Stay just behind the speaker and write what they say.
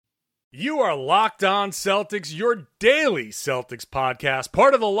You are Locked On Celtics, your daily Celtics podcast,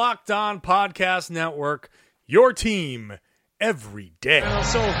 part of the Locked On Podcast Network, your team every day. Man, I'm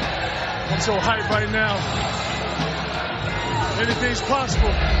so hyped right now. Anything's possible.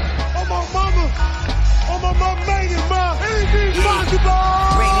 Oh, my mama made it, ma. Anything's possible.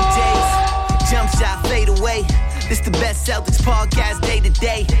 Rainy days, jump shot, fade away. This the best Celtics podcast day to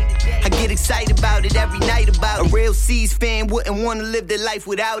day. I get excited about it every night about it. A real C's fan wouldn't want to live their life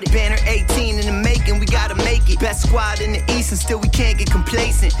without it. Banner 18 in the making, we gotta make it. Best squad in the East and still we can't get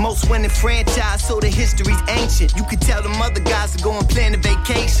complacent. Most winning franchise, so the history's ancient. You could tell them other guys to go and plan a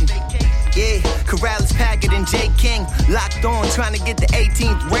vacation. Yeah, Corrales, Packard, and Jay King locked on, trying to get the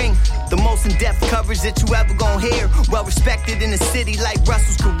 18th ring. The most in-depth coverage that you ever gonna hear. Well respected in the city like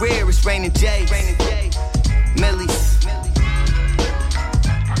Russell's career. It's Rainin' J. Millie's.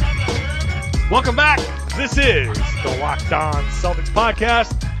 Welcome back. This is the Locked On Celtics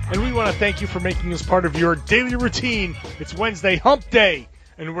podcast, and we want to thank you for making us part of your daily routine. It's Wednesday hump day,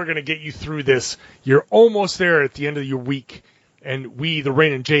 and we're going to get you through this. You're almost there at the end of your week, and we, the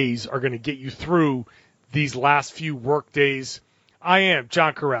Rainin' Jays, are going to get you through these last few work days. I am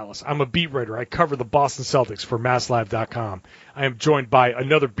John Corrales. I'm a beat writer. I cover the Boston Celtics for MassLive.com. I am joined by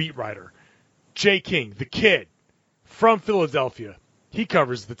another beat writer, Jay King, the kid from Philadelphia. He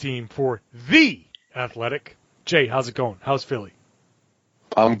covers the team for The Athletic. Jay, how's it going? How's Philly?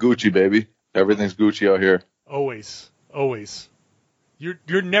 I'm Gucci, baby. Everything's Gucci out here. Always.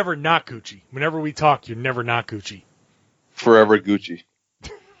 You're never not Gucci. Whenever we talk, you're never not Gucci. Forever Gucci.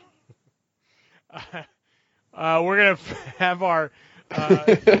 We're going to have our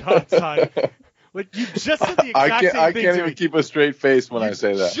thoughts on... Like, you just said the exact same thing I can't even me. keep a straight face when I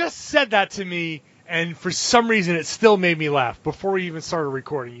say that. You just said that to me, and for some reason it still made me laugh. Before we even started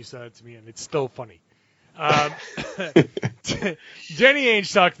recording, you said it to me, and it's still funny. Danny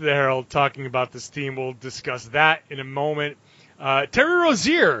Ainge talked to the Herald talking about this team. We'll discuss that in a moment. Terry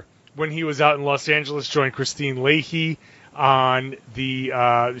Rozier, when he was out in Los Angeles, joined Christine Leahy on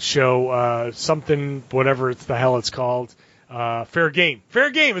the show, something, whatever the hell it's called. Fair Game. Fair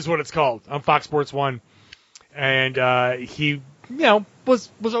Game is what it's called on Fox Sports 1. And he, was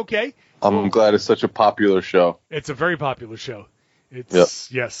okay. I'm glad it's such a popular show. It's a very popular show.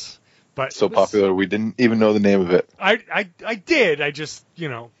 Yes. But so popular we didn't even know the name of it. I did. I just,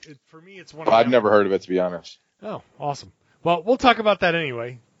 for me it's one of I've never heard of it, to be honest. Oh, awesome. Well, we'll talk about that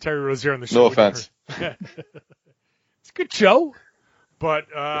anyway. Terry Rozier on the show. No offense. It's a good show. But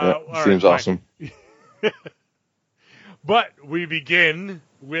seems awesome. But we begin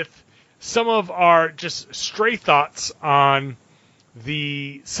with some of our just stray thoughts on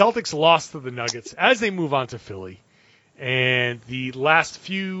the Celtics' loss to the Nuggets as they move on to Philly. And the last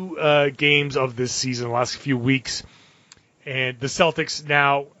few games of this season, the last few weeks. And the Celtics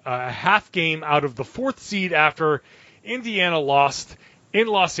now a half game out of the fourth seed after Indiana lost in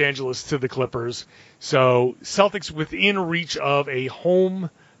Los Angeles to the Clippers. So Celtics within reach of a home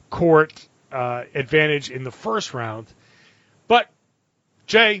court advantage in the first round. But,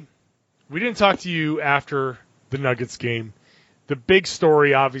 Jay, we didn't talk to you after the Nuggets game. The big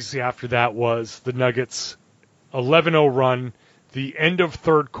story, obviously, after that was the Nuggets' 11-0 run, the end of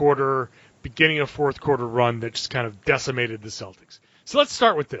third quarter, beginning of fourth quarter run that just kind of decimated the Celtics. So let's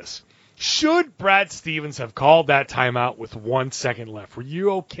start with this. Should Brad Stevens have called that timeout with 1 second left? Were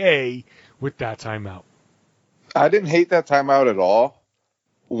you okay with that timeout? I didn't hate that timeout at all.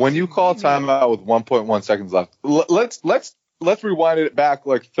 When you call timeout with 1.1 seconds left, let's rewind it back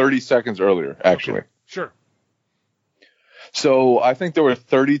like 30 seconds earlier, actually. Okay. Sure. So I think there were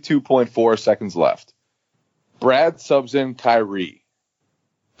 32.4 seconds left. Brad subs in Kyrie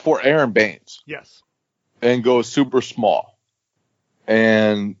for Aaron Baines. Yes. And goes super small.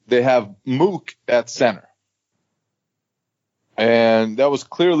 And they have Mook at center. And that was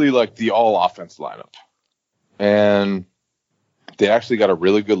clearly like the all-offense lineup. And they actually got a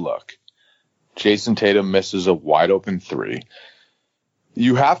really good look. Jason Tatum misses a wide-open three.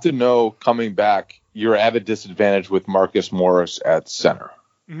 You have to know coming back you're at a disadvantage with Marcus Morris at center.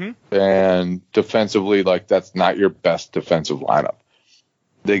 Mm-hmm. And defensively, like, that's not your best defensive lineup.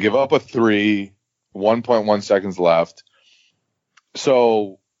 They give up a three, 1.1 seconds left.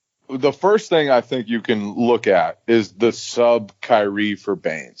 So the first thing I think you can look at is the sub Kyrie for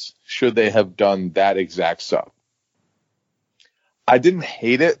Baines. Should they have done that exact sub? I didn't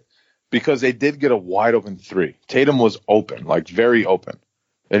hate it because they did get a wide open three. Tatum was open, like very open,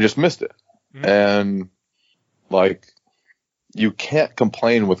 and just missed it. Mm-hmm. And like, you can't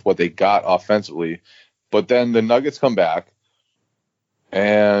complain with what they got offensively. But then the Nuggets come back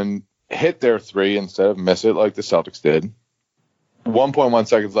and hit their three instead of miss it like the Celtics did. 1.1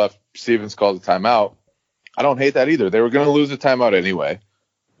 seconds left. Stevens calls a timeout. I don't hate that either. They were going to lose the timeout anyway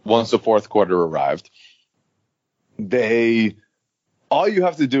once the fourth quarter arrived. All you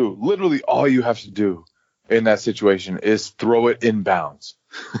have to do, literally all you have to do in that situation is throw it in bounds.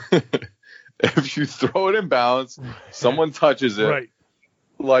 If you throw it in bounds, someone touches it. Right.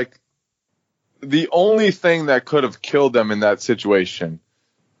 Like, the only thing that could have killed them in that situation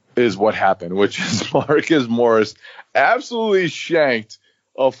is what happened, which is Marcus Morris absolutely shanked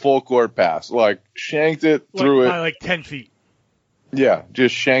a full court pass. Like, shanked it, threw it. By like 10 feet. Yeah,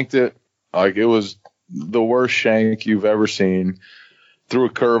 just shanked it. Like, it was the worst shank you've ever seen. Threw a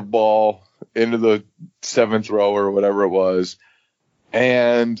curveball into the seventh row or whatever it was.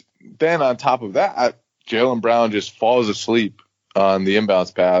 And then on top of that, Jaylen Brown just falls asleep on the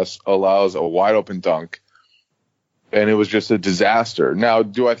inbounds pass, allows a wide open dunk. And it was just a disaster. Now,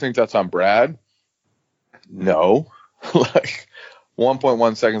 do I think that's on Brad? No. Like,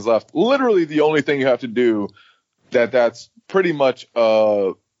 1.1 seconds left. Literally the only thing you have to do that's pretty much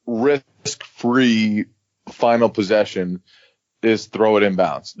a risk-free final possession is throw it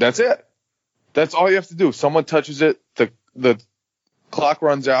inbounds. That's it. That's all you have to do. If someone touches it, the clock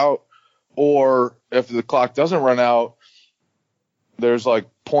runs out, or if the clock doesn't run out, there's like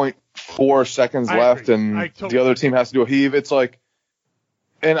 0.4 seconds left, and the other team has to do a heave. It's like,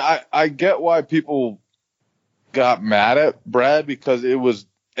 and I get why people got mad at Brad, because it was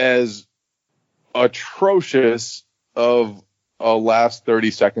as atrocious of a last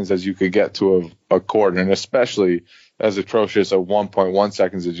 30 seconds as you could get to a quarter, and especially as atrocious of 1.1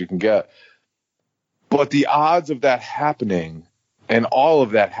 seconds as you can get. But the odds of that happening and all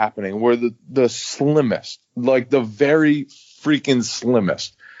of that happening were the slimmest, like the very freaking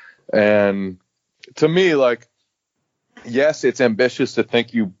slimmest. And to me, like, yes, it's ambitious to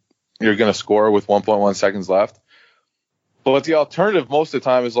think you're going to score with 1.1 seconds left. But the alternative most of the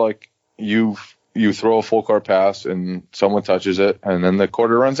time is like you throw a full court pass and someone touches it, and then the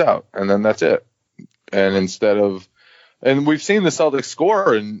quarter runs out, and then that's it. And we've seen the Celtics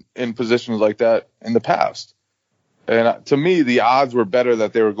score in positions like that in the past. And to me, the odds were better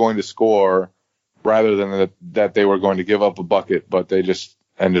that they were going to score rather than that they were going to give up a bucket, but they just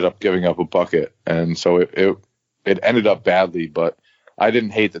ended up giving up a bucket. And so it ended up badly, but I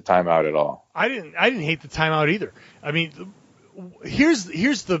didn't hate the timeout at all. I didn't hate the timeout either. I mean, here's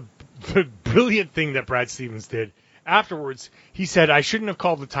the brilliant thing that Brad Stevens did. Afterwards, he said, I shouldn't have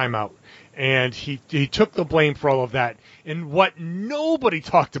called the timeout. And he took the blame for all of that. And what nobody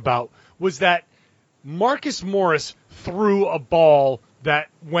talked about was that Marcus Morris threw a ball that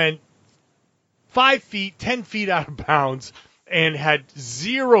went 5 feet, 10 feet out of bounds and had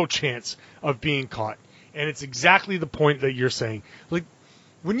zero chance of being caught. And it's exactly the point that you're saying. Like,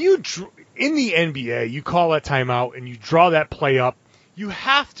 when you in the NBA, you call that timeout and you draw that play up, you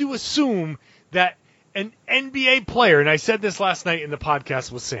have to assume that an NBA player, and I said this last night in the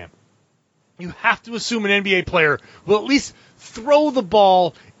podcast with Sam, you have to assume an NBA player will at least throw the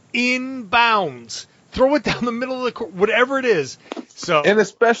ball in bounds, throw it down the middle of the court, whatever it is. So, and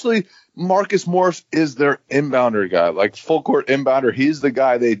especially Marcus Morris is their inbounder guy, like full court inbounder. He's the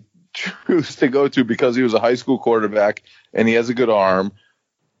guy they choose to go to because he was a high school quarterback and he has a good arm.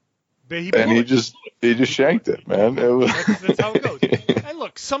 He just shanked it, man. That's how it goes. And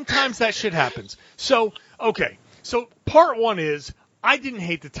look, sometimes that shit happens. So, okay. So part one is I didn't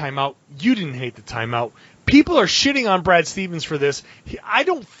hate the timeout. You didn't hate the timeout. People are shitting on Brad Stevens for this. I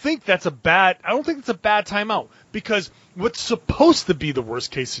don't think it's a bad timeout, because what's supposed to be the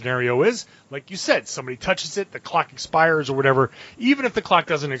worst case scenario is, like you said, somebody touches it, the clock expires or whatever. Even if the clock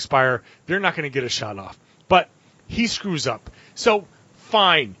doesn't expire, they're not going to get a shot off. But he screws up. So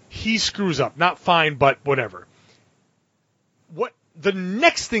fine, he screws up. Not fine, but whatever. What the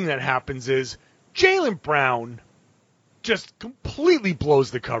next thing that happens is Jaylen Brown just completely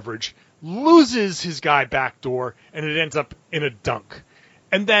blows the coverage, loses his guy backdoor, and it ends up in a dunk.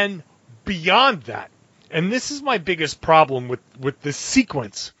 And then beyond that, and this is my biggest problem with this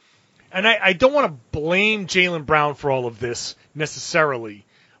sequence, and I don't want to blame Jaylen Brown for all of this necessarily,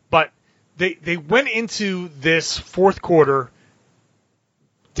 but they went into this fourth quarter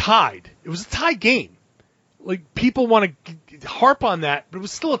tied. It was a tie game. Like, people want to harp on that, but it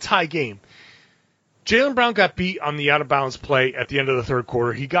was still a tie game. Jaylen Brown got beat on the out-of-bounds play at the end of the third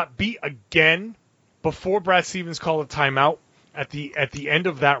quarter. He got beat again before Brad Stevens called a timeout at the end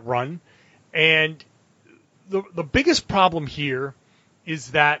of that run. And the biggest problem here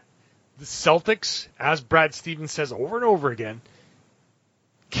is that the Celtics, as Brad Stevens says over and over again,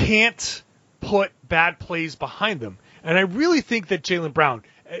 can't put bad plays behind them. And I really think that Jaylen Brown,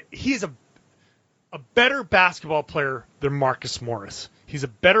 a better basketball player than Marcus Morris. He's a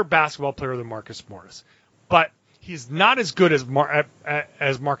better basketball player than Marcus Morris. But he's not as good as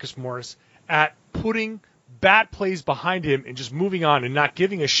Marcus Morris at putting bad plays behind him and just moving on and not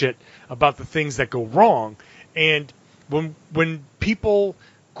giving a shit about the things that go wrong. And when people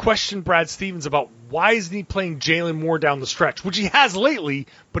question Brad Stevens about why isn't he playing Jalen Moore down the stretch, which he has lately,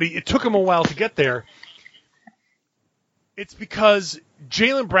 but it took him a while to get there, it's because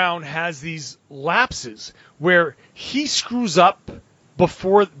Jaylen Brown has these lapses where he screws up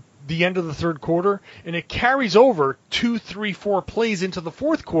before the end of the third quarter, and it carries over 2, 3, 4 plays into the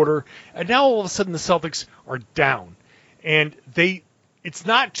fourth quarter, and now all of a sudden the Celtics are down. And it's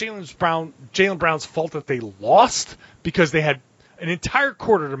not Jaylen Brown's fault that they lost, because they had an entire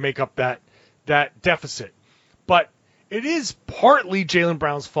quarter to make up that deficit. But it is partly Jaylen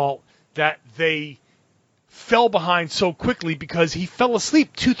Brown's fault that they fell behind so quickly, because he fell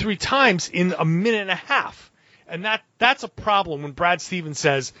asleep 2-3 times in a minute and a half. And that's a problem when Brad Stevens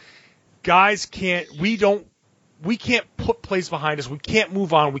says, guys we can't put plays behind us, we can't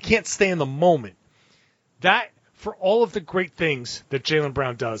move on, we can't stay in the moment. That, for all of the great things that Jaylen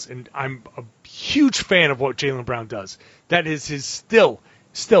Brown does, and I'm a huge fan of what Jaylen Brown does, that is still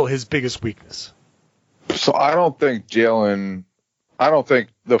his biggest weakness. So I don't think the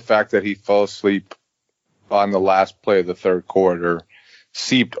fact that he fell asleep on the last play of the third quarter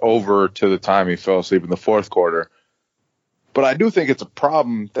seeped over to the time he fell asleep in the fourth quarter. But I do think it's a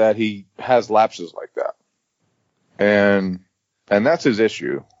problem that he has lapses like that. And that's his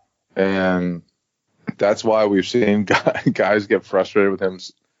issue. And that's why we've seen guys get frustrated with him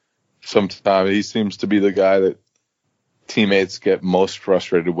sometimes. He seems to be the guy that teammates get most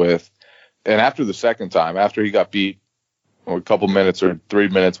frustrated with. And after the second time, after he got beat a couple minutes or 3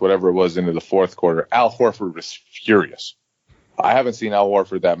 minutes, whatever it was, into the fourth quarter, Al Horford was furious. I haven't seen Al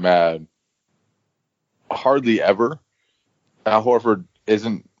Horford that mad hardly ever. Al Horford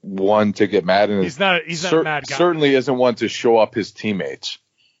isn't one to get mad, and he's not a mad guy. Certainly isn't one to show up his teammates.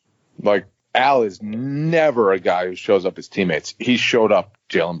 Like, Al is never a guy who shows up his teammates. He showed up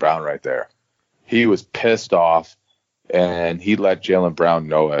Jaylen Brown right there. He was pissed off, and he let Jaylen Brown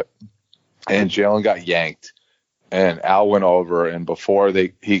know it. And Jaylen got yanked, and Al went over, and before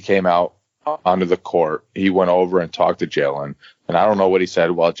he came out onto the court, he went over and talked to Jaylen. And I don't know what he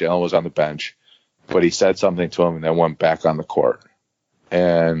said while Jaylen was on the bench, but he said something to him and then went back on the court.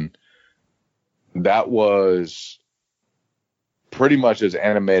 And that was pretty much as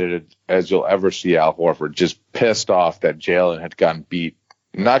animated as you'll ever see Al Horford, just pissed off that Jaylen had gotten beat,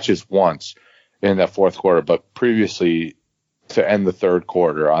 not just once in that fourth quarter, but previously to end the third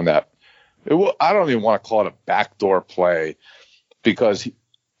quarter on that. I don't even want to call it a backdoor play, because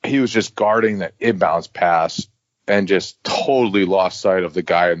he was just guarding the inbounds pass and just totally lost sight of the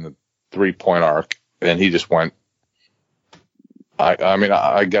guy in the 3-point arc. And he just went,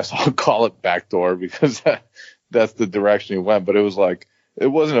 I guess I'll call it backdoor, because that's the direction he went. But it was like, it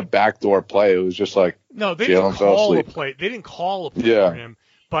wasn't a backdoor play. It was just like, no, they didn't call a play. They didn't call a play for him.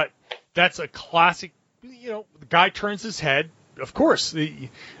 But that's a classic, the guy turns his head. Of course.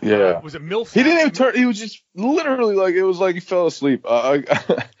 Was it Millsap? He didn't even turn. He was just literally like, it was like he fell asleep.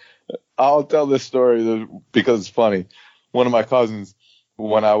 I'll tell this story because it's funny. One of my cousins,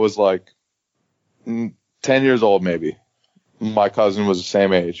 when I was like 10 years old, maybe, my cousin was the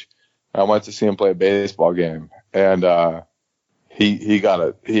same age. I went to see him play a baseball game, and he had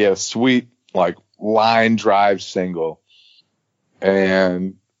a sweet, like, line drive single,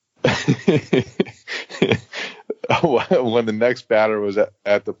 and when the next batter was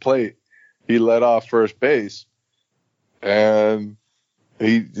at the plate, he led off first base, and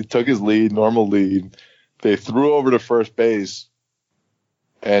he took his normal lead. They threw over to first base,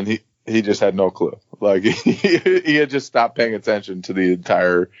 and he just had no clue. Like, he had just stopped paying attention to the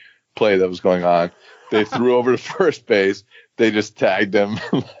entire play that was going on. They threw over to first base. They just tagged him.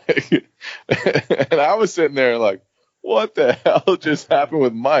 And I was sitting there like, what the hell just happened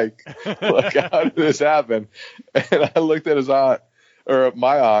with Mike? Like, how did this happen? And I looked at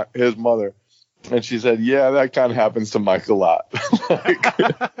my aunt, his mother, and she said, yeah, that kind of happens to Mike a lot.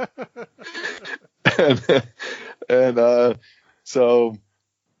 So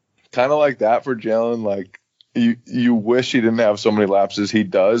kind of like that for Jaylen. Like, you wish he didn't have so many lapses. He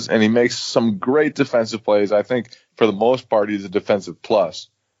does, and he makes some great defensive plays. I think for the most part, he's a defensive plus.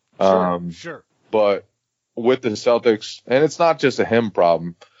 Sure. But with the Celtics, and it's not just a him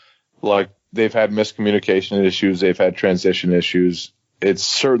problem. Like, they've had miscommunication issues. They've had transition issues. It's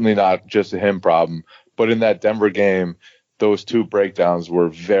certainly not just a him problem. But in that Denver game, those two breakdowns were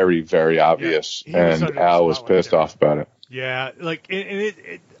very, very obvious, and Al was pissed off about it. Yeah, like,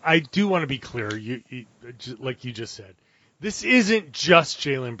 I do want to be clear. Like you just said, this isn't just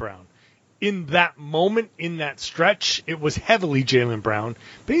Jaylen Brown. In that moment, in that stretch, it was heavily Jaylen Brown,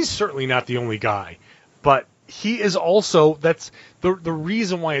 but he's certainly not the only guy. But he is also, that's the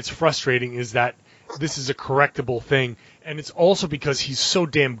reason why it's frustrating is that this is a correctable thing, and it's also because he's so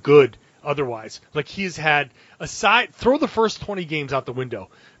damn good otherwise. Like, he has had, throw the first 20 games out the window,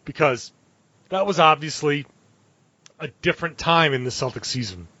 because that was obviously a different time in the Celtics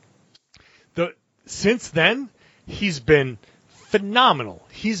season. Since then, he's been phenomenal.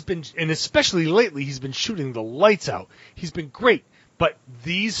 And especially lately, he's been shooting the lights out. He's been great. But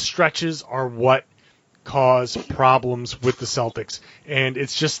these stretches are what cause problems with the Celtics. And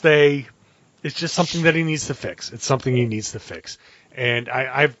it's just something that he needs to fix. It's something he needs to fix. And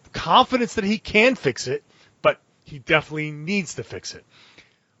I have confidence that he can fix it, but he definitely needs to fix it.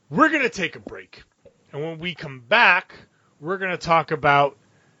 We're going to take a break. And when we come back, we're going to talk about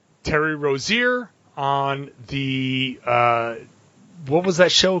Terry Rozier on the what was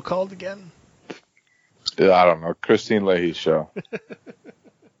that show called again? I don't know. Christine Leahy's show.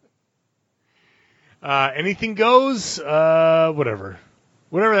 Anything Goes, whatever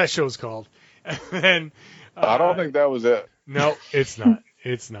that show's called. And then, I don't think that was it. No, it's not.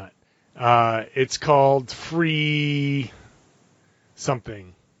 It's not. It's called Free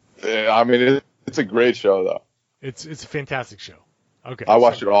something. I mean, it's a great show, though. It's a fantastic show. Okay, I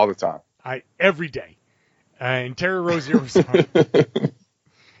watch it all the time. Every day. And Terry Rozier was on.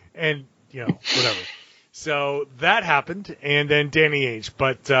 And, whatever. So that happened, and then Danny Ainge.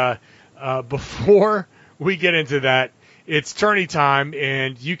 But before we get into that, it's tourney time,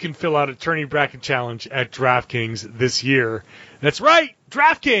 and you can fill out a tourney bracket challenge at DraftKings this year. That's right,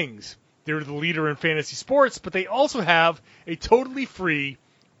 DraftKings. They're the leader in fantasy sports, but they also have a totally free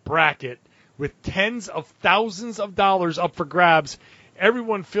bracket with tens of thousands of dollars up for grabs.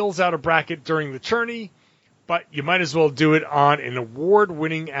 Everyone fills out a bracket during the tourney, but you might as well do it on an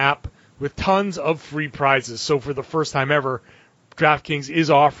award-winning app with tons of free prizes. So for the first time ever, DraftKings is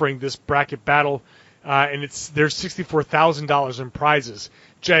offering this bracket battle, and there's $64,000 in prizes.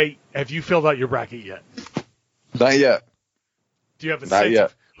 Jay, have you filled out your bracket yet? Not yet. Do you have a sense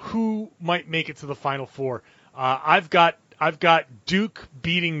of who might make it to the Final Four? I've got Duke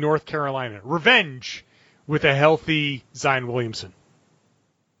beating North Carolina. Revenge with a healthy Zion Williamson.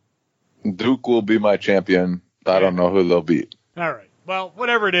 Duke will be my champion. I don't know who they'll beat. All right. Well,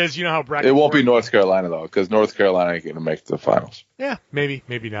 whatever it is, you know how bracket. It won't be North Carolina, though, because North Carolina ain't going to make it to the finals. Yeah, maybe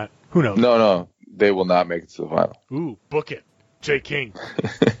not. Who knows? No, they will not make it to the final. Ooh, book it, Jay King.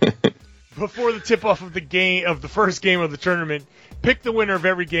 Before the tip-off of the first game of the tournament, pick the winner of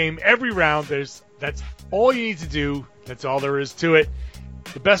every game, every round. That's all you need to do. That's all there is to it.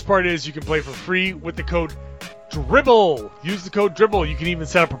 The best part is you can play for free with the code DRIBBLE. Use the code DRIBBLE. You can even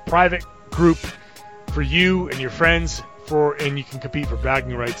set up a private group for you and your friends, and you can compete for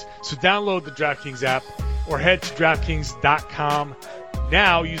bragging rights. So download the DraftKings app or head to DraftKings.com.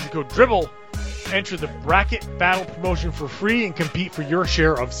 Now use the code DRIBBLE. Enter the bracket battle promotion for free and compete for your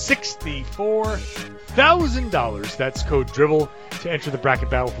share of $64,000. That's code DRIBBLE to enter the bracket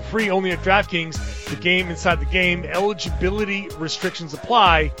battle for free. Only at DraftKings. The game inside the game. Eligibility restrictions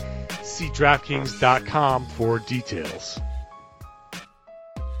apply. See DraftKings.com for details.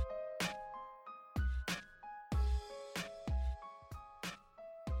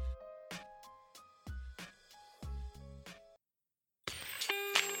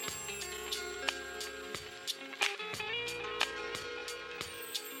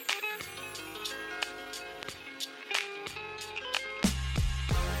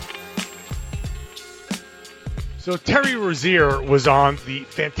 So Terry Rozier was on the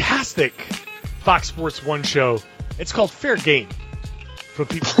fantastic Fox Sports 1 show. It's called Fair Game, for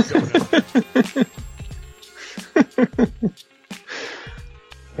people who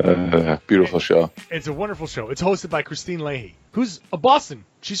don't know. Beautiful show. It's a wonderful show. It's hosted by Christine Leahy, who's a Boston.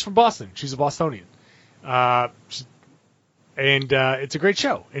 She's from Boston. She's a Bostonian. And it's a great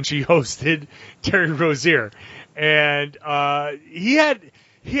show. And she hosted Terry Rozier. And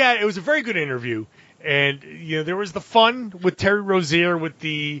it was a very good interview. And, there was the fun with Terry Rozier with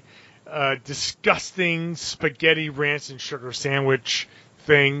the disgusting spaghetti ranch and sugar sandwich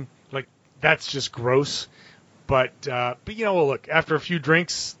thing. Like, that's just gross. But look, after a few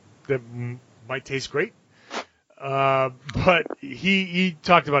drinks, that might taste great. But he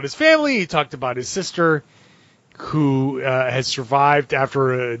talked about his family. He talked about his sister, who has survived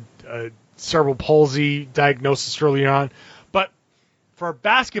after a cerebral palsy diagnosis early on. For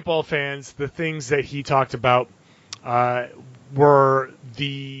basketball fans, the things that he talked about were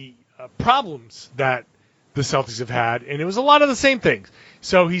the problems that the Celtics have had, and it was a lot of the same things.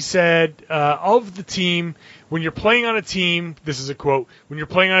 So he said, of the team, when you're playing on a team, this is a quote, when you're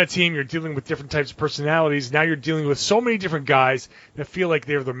playing on a team, you're dealing with different types of personalities. Now you're dealing with so many different guys that feel like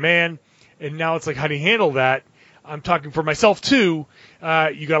they're the man, and now it's like, how do you handle that? I'm talking for myself, too.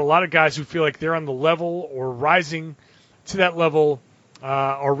 You got a lot of guys who feel like they're on the level or rising to that level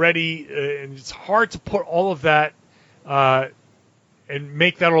already, and it's hard to put all of that and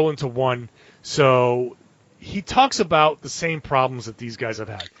make that all into one. So he talks about the same problems that these guys have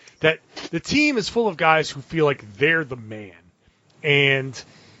had. That the team is full of guys who feel like they're the man. And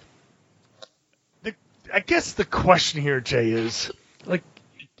I guess the question here, Jay, is like,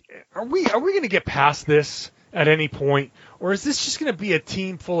 are we going to get past this at any point, or is this just going to be a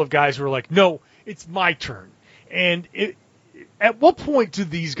team full of guys who are like, no, it's my turn? And at what point do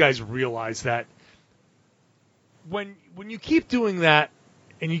these guys realize that when you keep doing that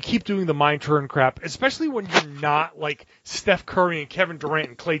and you keep doing the my turn crap, especially when you're not like Steph Curry and Kevin Durant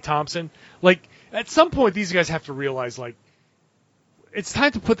and Klay Thompson, like at some point these guys have to realize like it's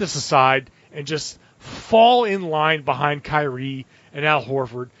time to put this aside and just fall in line behind Kyrie and Al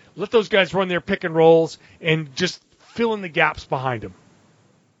Horford. Let those guys run their pick and rolls and just fill in the gaps behind them.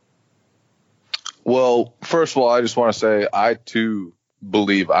 Well, first of all, I just want to say I, too,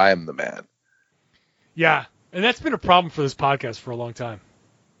 believe I am the man. Yeah, and that's been a problem for this podcast for a long time.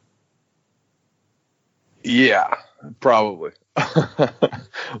 Yeah, probably.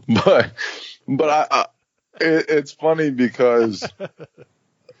 but it's funny because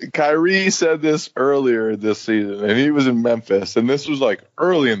Kyrie said this earlier this season, and he was in Memphis, and this was like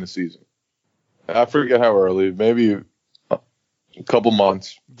early in the season. I forget how early, maybe a couple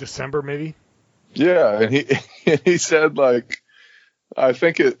months. December, maybe? Yeah, and he said, like, I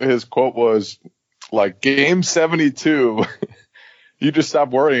think his quote was, like, game 72, you just stop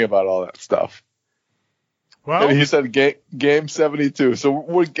worrying about all that stuff. Well, and he said game 72. So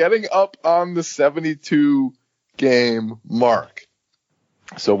we're getting up on the 72 game mark.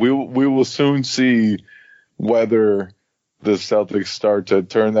 So we will soon see whether the Celtics start to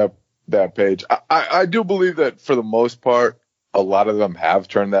turn that page. I do believe that for the most part, a lot of them have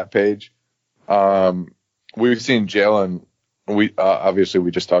turned that page. We've seen Jalen. Obviously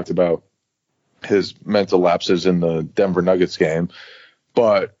we just talked about his mental lapses in the Denver Nuggets game,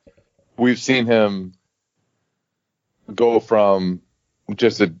 but we've seen him go from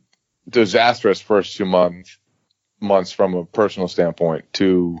just a disastrous first 2 months from a personal standpoint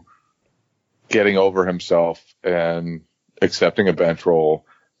to getting over himself and accepting a bench role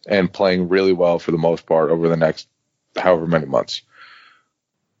and playing really well for the most part over the next however many months.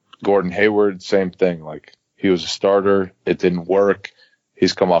 Gordon Hayward, same thing. Like, he was a starter. It didn't work.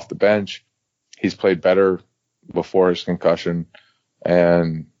 He's come off the bench. He's played better before his concussion.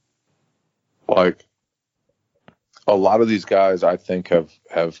 And, like, a lot of these guys, I think, have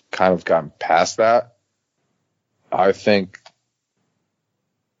kind of gotten past that. I think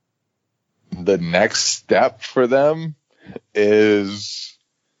the next step for them is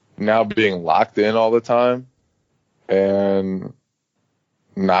now being locked in all the time and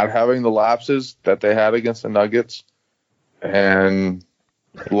not having the lapses that they had against the Nuggets. And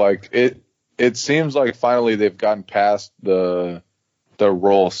like it seems like finally they've gotten past the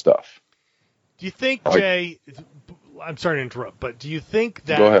role stuff. Do you think, Jay, I'm sorry to interrupt, but do you think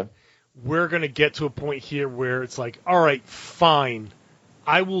Go that ahead. we're going to get to a point here where it's like, all right, fine,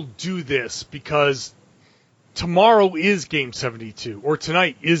 I will do this because tomorrow is game 72 or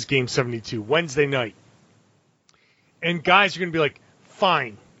tonight is game 72, Wednesday night. And guys are going to be like,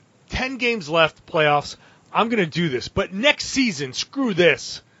 fine, 10 games left, playoffs, I'm going to do this. But next season, screw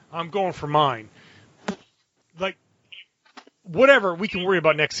this. I'm going for mine. Like, whatever, we can worry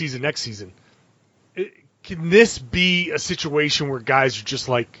about next season. Can this be a situation where guys are just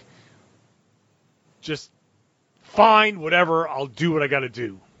like, just fine, whatever, I'll do what I got to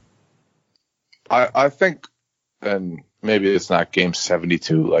do? I think, and maybe it's not game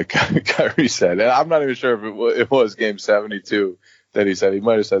 72 like Kyrie said. And I'm not even sure if it was game 72 that he said. He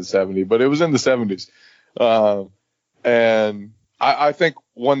might have said 70, but it was in the 70s. And I think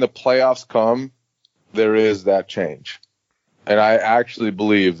when the playoffs come, there is that change. And I actually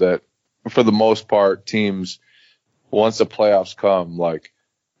believe that for the most part, teams, once the playoffs come, like,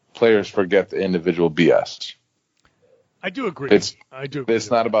 players forget the individual BS. I do agree. It's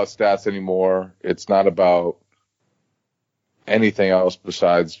not about stats anymore. It's not about anything else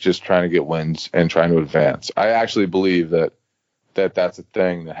besides just trying to get wins and trying to advance. I actually believe that that's a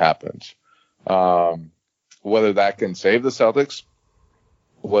thing that happens. Whether that can save the Celtics,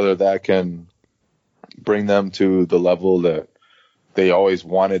 whether that can bring them to the level that they always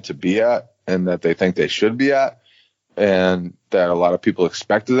wanted to be at, and that they think they should be at, and that a lot of people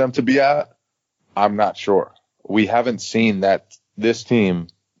expected them to be at, I'm not sure. We haven't seen this team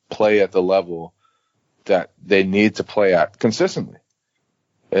play at the level that they need to play at consistently.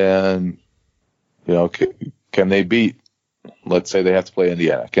 And, can they beat, let's say they have to play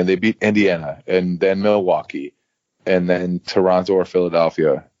Indiana. Can they beat Indiana and then Milwaukee and then Toronto or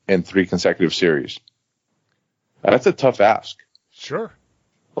Philadelphia in 3 consecutive series? That's a tough ask. Sure.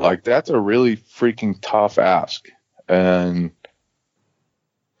 Like, that's a really freaking tough ask. And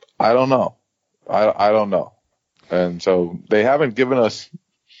I don't know. I don't know. And so they haven't given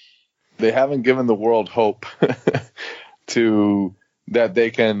the world hope that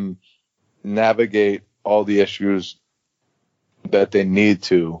they can navigate all the issues that they need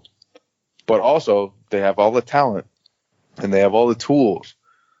to. But also, they have all the talent and they have all the tools.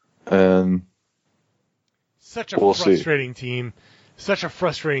 And such a frustrating team. Such a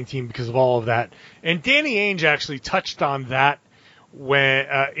frustrating team because of all of that. And Danny Ainge actually touched on that when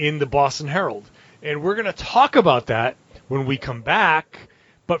in the Boston Herald. And we're going to talk about that when we come back.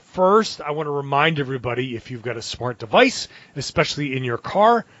 But first, I want to remind everybody, if you've got a smart device, especially in your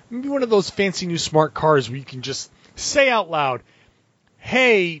car, maybe one of those fancy new smart cars where you can just say out loud,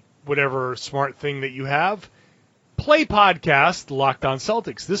 hey, whatever smart thing that you have, play podcast Locked On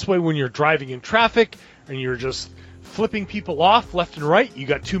Celtics. This way, when you're driving in traffic and you're just flipping people off left and right, you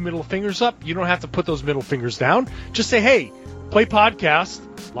got 2 middle fingers up. You don't have to put those middle fingers down. Just say, hey, play podcast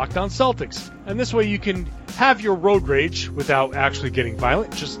Locked On Celtics. And this way you can have your road rage without actually getting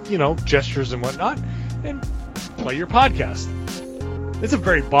violent. Just, gestures and whatnot. And play your podcast. It's a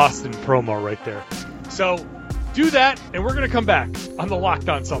very Boston promo right there. So do that, and we're going to come back on the Locked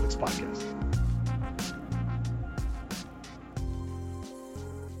On Celtics podcast.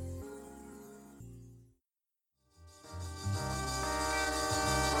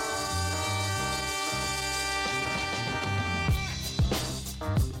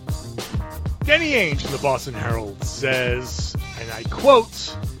 Danny Ainge in the Boston Herald says, and I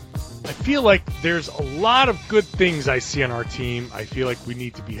quote, I feel like there's a lot of good things I see on our team. I feel like we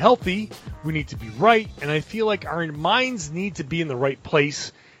need to be healthy, we need to be right, and I feel like our minds need to be in the right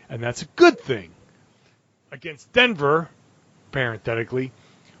place, and that's a good thing. Against Denver, parenthetically,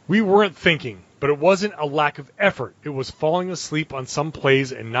 we weren't thinking, but it wasn't a lack of effort. It was falling asleep on some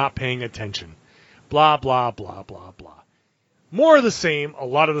plays and not paying attention. Blah, blah, blah, blah, blah. More of the same, a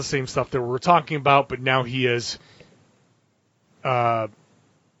lot of the same stuff that we're talking about, but now he has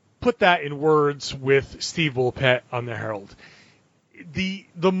put that in words with Steve Wilpett on the Herald.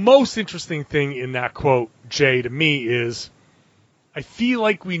 The most interesting thing in that quote, Jay, to me is, I feel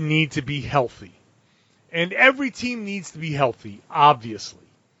like we need to be healthy. And every team needs to be healthy, obviously.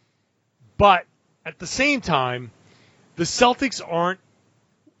 But at the same time, the Celtics aren't,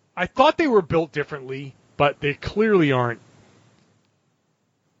 I thought they were built differently, but they clearly aren't.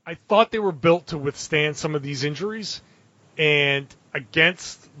 I thought they were built to withstand some of these injuries, and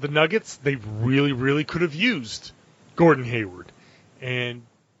against the Nuggets, they really, really could have used Gordon Hayward. And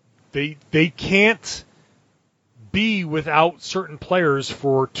they can't be without certain players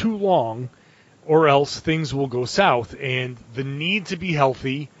for too long, or else things will go south. And the need to be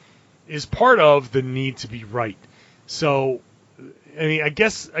healthy is part of the need to be right. So, I mean, I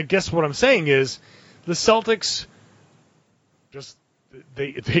guess what I'm saying is the Celtics just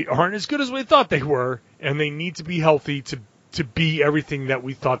they aren't as good as we thought they were, and they need to be healthy to be everything that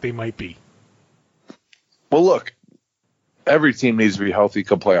we thought they might be. Well, look, every team needs to be healthy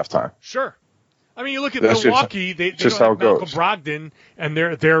come playoff time. Sure. I mean, you look at Milwaukee, they don't have Malcolm Brogdon, and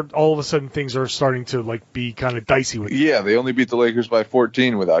they're all of a sudden things are starting to be kind of dicey with them. Yeah, they only beat the Lakers by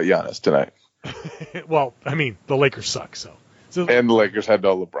 14 without Giannis tonight. Well, I mean, the Lakers suck, so and the Lakers had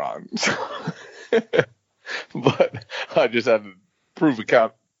no LeBron. But I just had to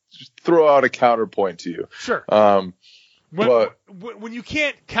just throw out a counterpoint to you. Sure. When you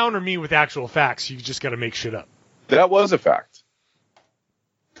can't counter me with actual facts, you just got to make shit up. That was a fact.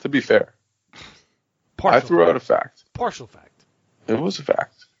 To be fair. I threw out a fact. Partial fact. It was a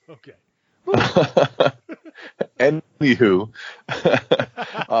fact. Okay. Anywho,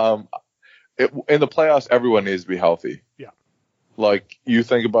 in the playoffs, everyone needs to be healthy. Yeah. Like, you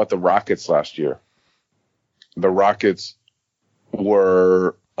think about the Rockets last year. The Rockets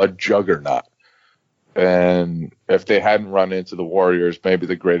were a juggernaut. And if they hadn't run into the Warriors, maybe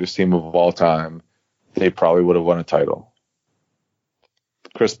the greatest team of all time, they probably would have won a title.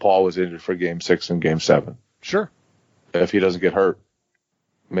 Chris Paul was injured for Game 6 and Game 7. Sure. If he doesn't get hurt,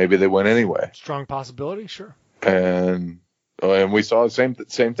 maybe they win anyway. Strong possibility, sure. And we saw the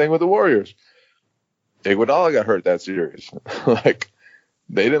same thing with the Warriors. Iguodala got hurt that series.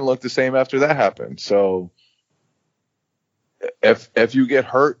 they didn't look the same after that happened. So if you get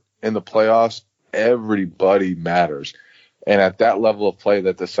hurt in the playoffs, everybody matters. And at that level of play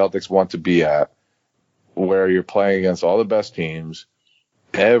that the Celtics want to be at, where you're playing against all the best teams,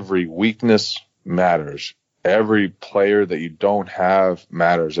 every weakness matters. Every player that you don't have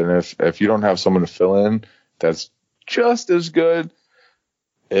matters. And if you don't have someone to fill in that's just as good,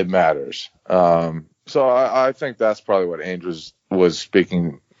 it matters. So I think that's probably what Ainge was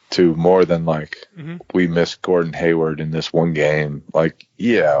speaking to more than like, we missed Gordon Hayward in this one game. Like,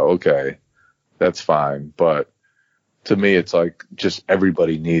 yeah, okay, that's fine. But to me, it's like just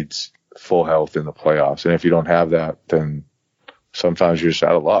everybody needs full health in the playoffs. And if you don't have that, then sometimes you're just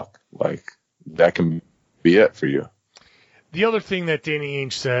out of luck. Like, that can be it for you. The other thing that Danny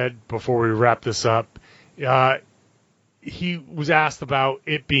Ainge said before we wrap this up, he was asked about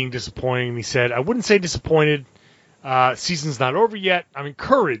it being disappointing. He said, I wouldn't say disappointed. Season's not over yet. I'm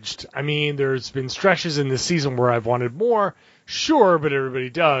encouraged. I mean, there's been stretches in this season where I've wanted more. Sure, but everybody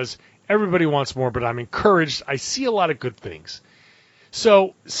does. Everybody wants more, but I'm encouraged. I see a lot of good things.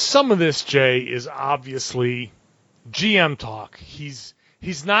 So some of this, Jay, is obviously GM talk. He's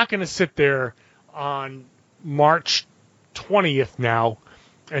not going to sit there on March 20th now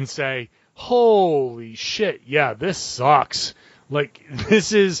and say, holy shit, yeah, this sucks. Like,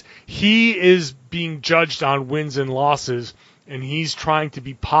 he is being judged on wins and losses, and he's trying to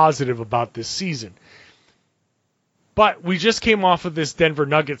be positive about this season. But we just came off of this Denver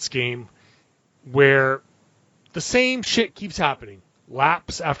Nuggets game where the same shit keeps happening.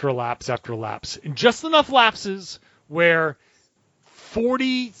 Lapse after lapse after lapse. And just enough lapses where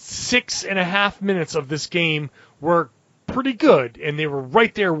 46 and a half minutes of this game were pretty good, and they were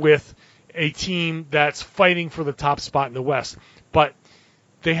right there with a team that's fighting for the top spot in the West. But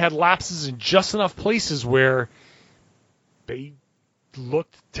they had lapses in just enough places where they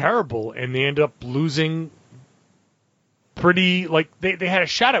looked terrible, and they ended up losing pretty, like, they had a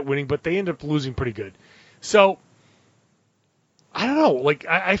shot at winning, but they ended up losing pretty good. So, I don't know. Like,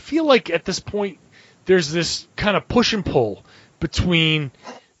 I feel like at this point, there's this kind of push and pull between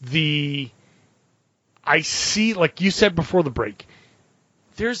I see, like you said before the break,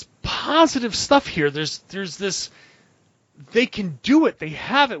 there's positive stuff here. There's this, they can do it. They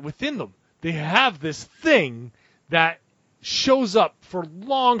have it within them. They have this thing that shows up for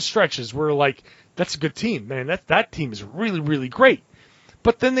long stretches where, like, that's a good team, man. That team is really, really great.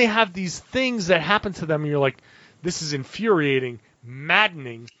 But then they have these things that happen to them, and you're like, this is infuriating,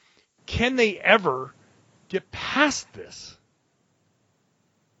 maddening. Can they ever get past this?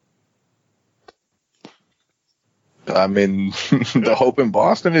 I mean, the hope in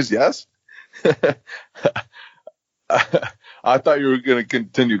Boston is yes. I thought you were going to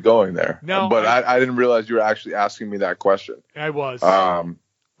continue going there. No, but I didn't realize you were actually asking me that question. I was.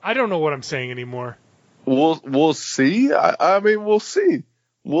 I don't know what I'm saying anymore. We'll see. I mean, we'll see.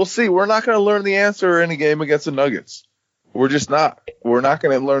 We'll see. We're not going to learn the answer in a game against the Nuggets. We're just not. We're not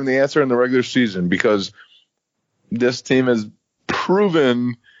going to learn the answer in the regular season because this team has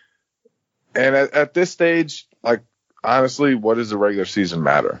proven. And at this stage, like, honestly, what does the regular season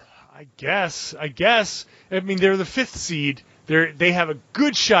matter? I guess. I mean, they're the 5th seed. They have a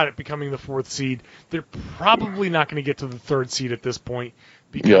good shot at becoming the 4th seed. They're probably not going to get to the 3rd seed at this point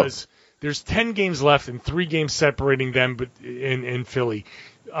because there's 10 games left and 3 games separating them in Philly.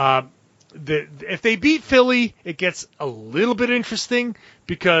 If they beat Philly, it gets a little bit interesting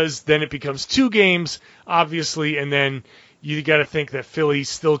because then it becomes 2 games, obviously, and then you got to think that Philly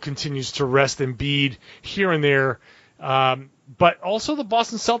still continues to rest Embiid here and there. But also the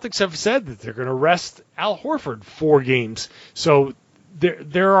Boston Celtics have said that they're going to rest Al Horford 4 games. So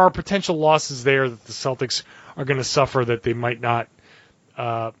there are potential losses there that the Celtics are going to suffer that they might not,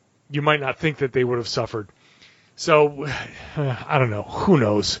 you might not think that they would have suffered. So I don't know. Who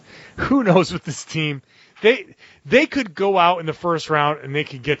knows? Who knows with this team? They could go out in the first round and they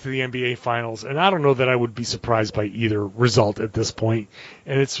could get to the NBA Finals, and I don't know that I would be surprised by either result at this point.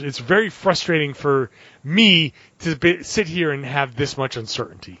 And it's very frustrating for me to sit here and have this much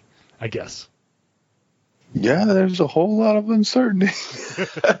uncertainty, I guess. Yeah, there's a whole lot of uncertainty.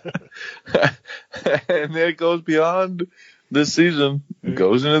 And it goes beyond this season. It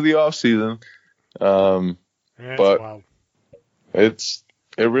goes into the off season. But wild. It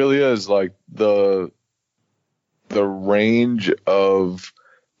really is like the range of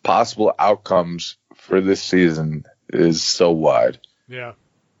possible outcomes for this season is so wide. Yeah.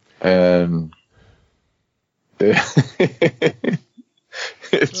 And it's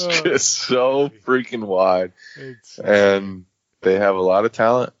just so freaking wide. And they have a lot of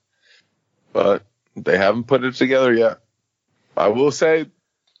talent, but they haven't put it together yet. I will say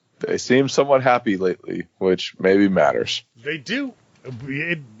They seem somewhat happy lately, which maybe matters. They do.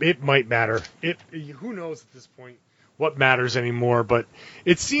 It might matter. Who knows at this point what matters anymore? But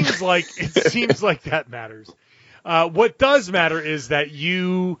it seems like that matters. What does matter is that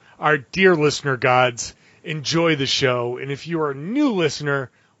you, our dear listener gods, enjoy the show. And if you are a new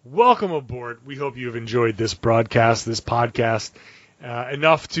listener, welcome aboard. We hope you have enjoyed this broadcast, this podcast,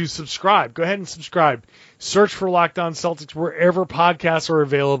 enough to subscribe. Go ahead and subscribe. Search for Locked On Celtics wherever podcasts are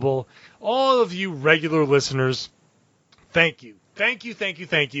available. All of you regular listeners, thank you. Thank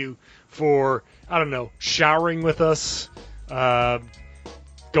you for, I don't know, showering with us,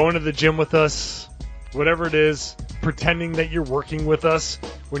 going to the gym with us, whatever it is, pretending that you're working with us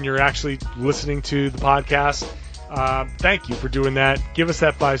when you're actually listening to the podcast. Thank you for doing that. Give us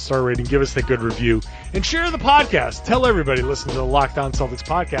that 5-star rating. Give us that good review. And share the podcast. Tell everybody to listen to the Locked On Celtics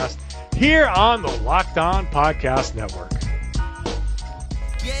podcast here on the Locked On Podcast Network.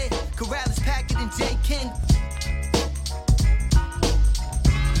 Yeah, Corrales, Packard, and J. King.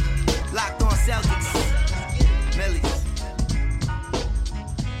 Locked On Celtics.